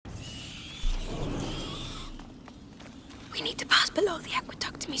We need to pass below the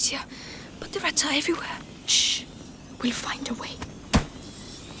aqueduct, Amicia. But the rats are everywhere. Shh. We'll find a way.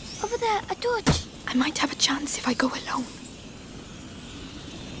 Over there, a torch. I might have a chance if I go alone.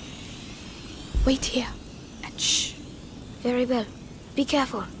 Wait here. And shh. Very well. Be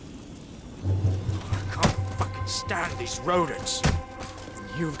careful. I can't fucking stand these rodents.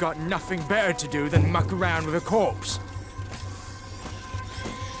 You've got nothing better to do than muck around with a corpse.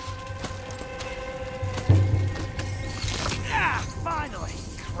 Ah, finally!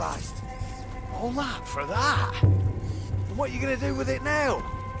 Christ. All that for that? And what are you gonna do with it now?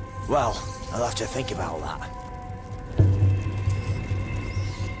 Well, I'll have to think about that.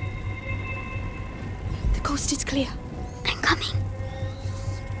 The coast is clear. I'm coming.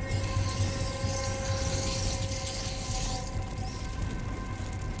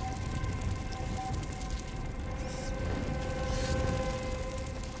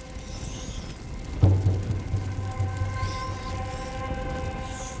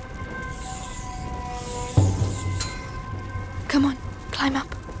 Come on, climb up.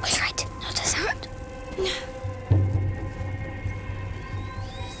 All right, not a sound.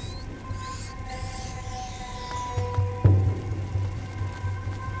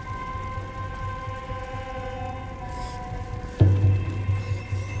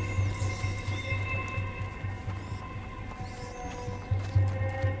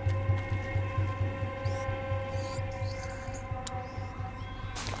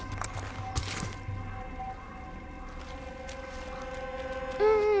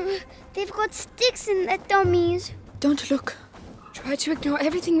 They've got sticks in their dummies. Don't look. Try to ignore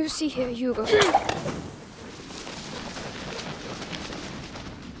everything you see here, Hugo.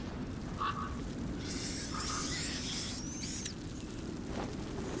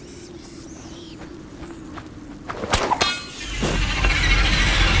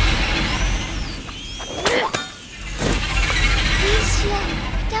 Alicia,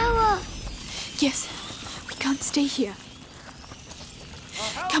 tower. Yes, we can't stay here.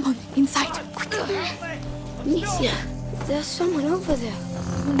 Come on, inside, quick. Amicia, there's someone over there.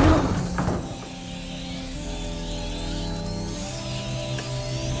 Oh no.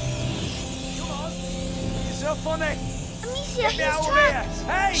 Come on! You're so funny! Amicia, Get he's out of trapped.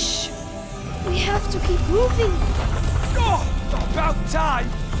 here! Hey! Shh. We have to keep moving. Oh, about time!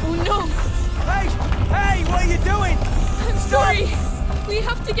 Oh no. Hey! Hey, what are you doing? I'm sorry. We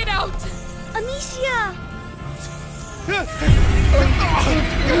have to get out. Amicia! Come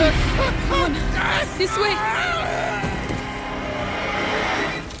on. This way.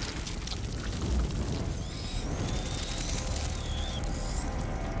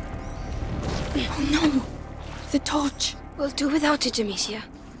 Oh no, the torch. We'll do without it, Amicia.